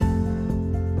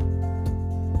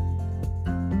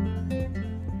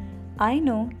I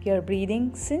know you're breathing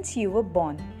since you were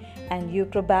born, and you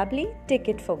probably take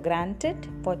it for granted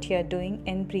what you're doing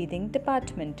in breathing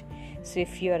department. So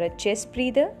if you're a chest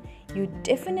breather, you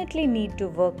definitely need to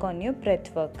work on your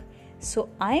breath work. So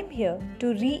I'm here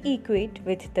to re-equate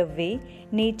with the way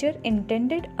nature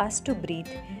intended us to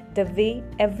breathe, the way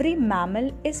every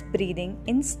mammal is breathing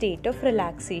in state of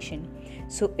relaxation.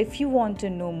 So if you want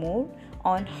to know more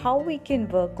on how we can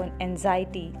work on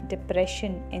anxiety,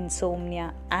 depression,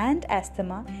 insomnia and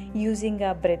asthma using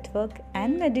our breathwork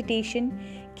and meditation,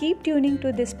 keep tuning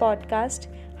to this podcast.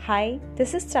 Hi,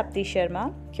 this is Trapti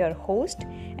Sharma, your host,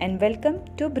 and welcome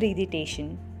to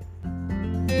Breathitation.